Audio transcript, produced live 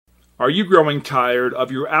Are you growing tired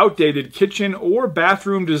of your outdated kitchen or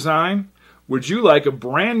bathroom design? Would you like a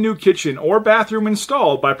brand new kitchen or bathroom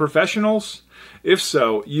installed by professionals? If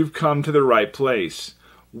so, you've come to the right place.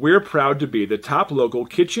 We're proud to be the top local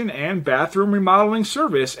kitchen and bathroom remodeling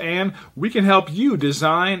service, and we can help you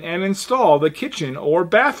design and install the kitchen or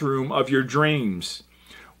bathroom of your dreams.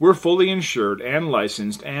 We're fully insured and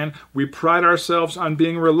licensed, and we pride ourselves on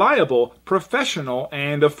being reliable, professional,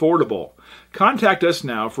 and affordable. Contact us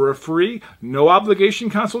now for a free, no-obligation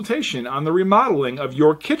consultation on the remodeling of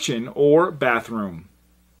your kitchen or bathroom.